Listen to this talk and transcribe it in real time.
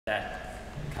that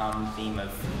common theme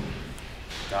of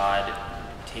God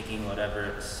taking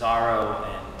whatever sorrow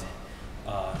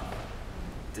and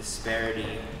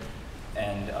disparity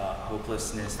and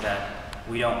hopelessness that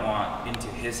we don't want into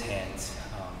His hands.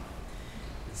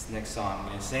 This next song I'm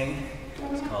going to sing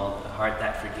is called "A Heart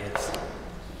That Forgives."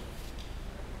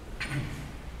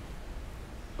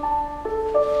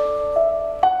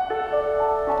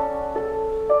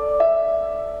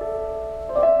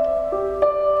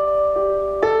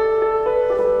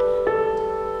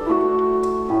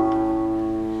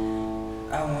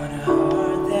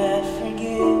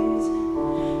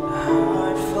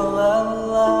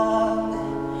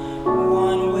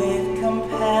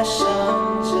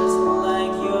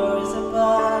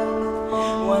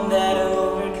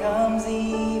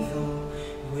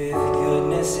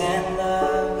 And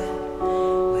love,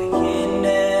 like it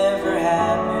never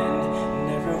happened,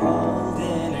 never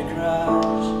holding a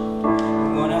grudge. I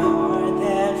want a heart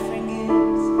that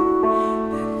forgives,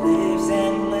 that lives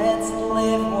and lets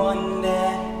live, one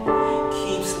that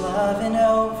keeps loving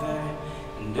over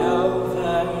and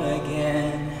over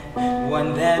again,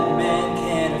 one that men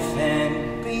can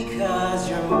offend because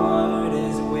your word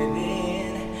is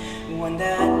within, one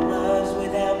that loves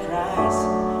without price,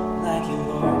 like you,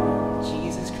 Lord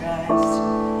Jesus Christ.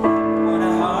 I want a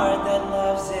heart that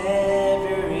loves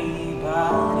everybody,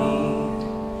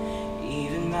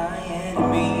 even my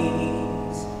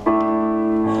enemies. I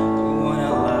want to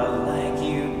love like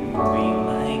you, be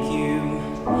like you,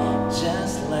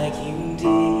 just like you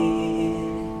did.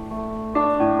 I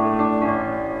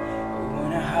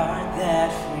want a heart that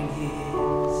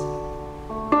forgives.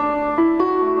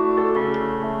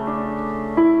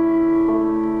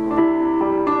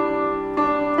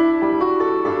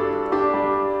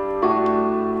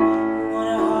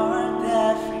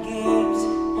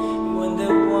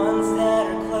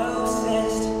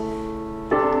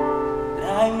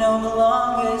 I've known the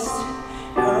longest,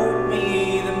 hurt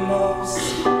me the most.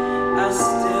 I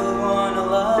still want to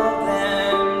love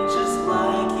them just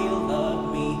like you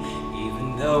love me,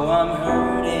 even though I'm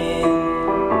hurting.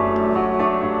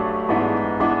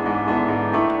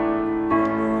 I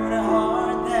want a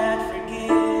heart that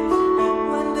forgives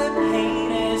when the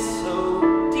pain is so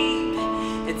deep.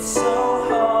 It's so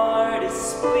hard to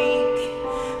speak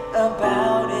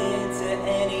about it to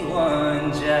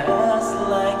anyone, just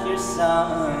like your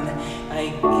son. I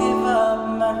give up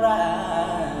my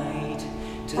right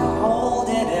to hold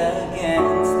it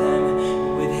against them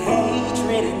with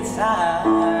hatred inside.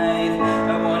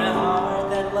 I want a heart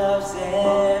that loves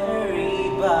everybody,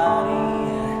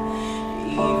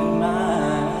 even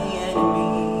my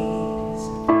enemies.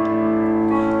 I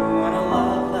want to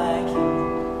love like you,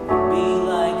 be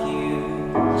like you,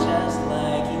 just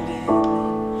like you did. I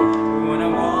want to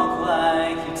walk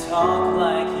like you, talk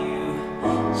like you,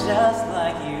 just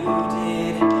like you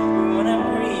did. We want to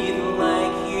breathe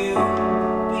like you,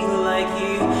 be like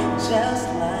you, just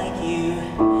like you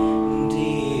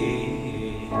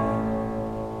did.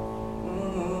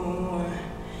 Ooh.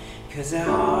 'Cause a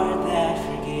heart that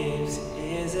forgives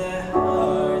is a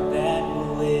heart that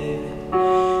will live,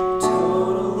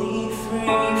 totally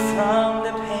free from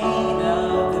the pain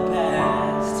of the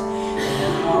past. And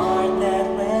a heart that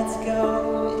lets go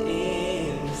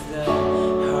is the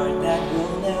heart that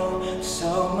will know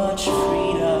so much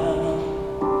freedom.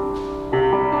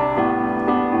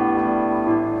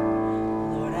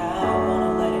 Lord, I want to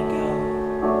let it go.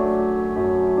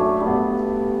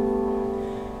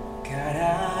 God, I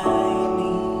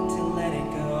need to let it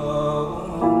go.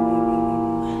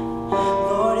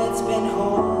 Lord, it's been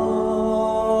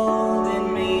holding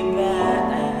me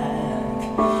back,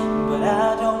 but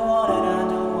I don't want it, I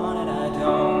don't want it, I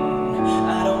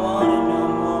don't want it no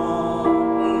more.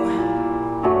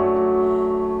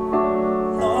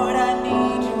 Lord, I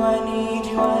need you,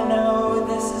 I know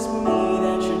this is me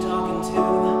that you're talking to.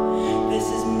 This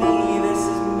is me, this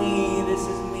is me, this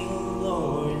is me,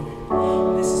 Lord.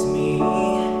 This is me.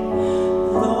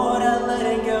 Lord, I let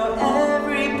it go.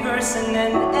 Every person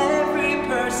and every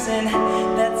person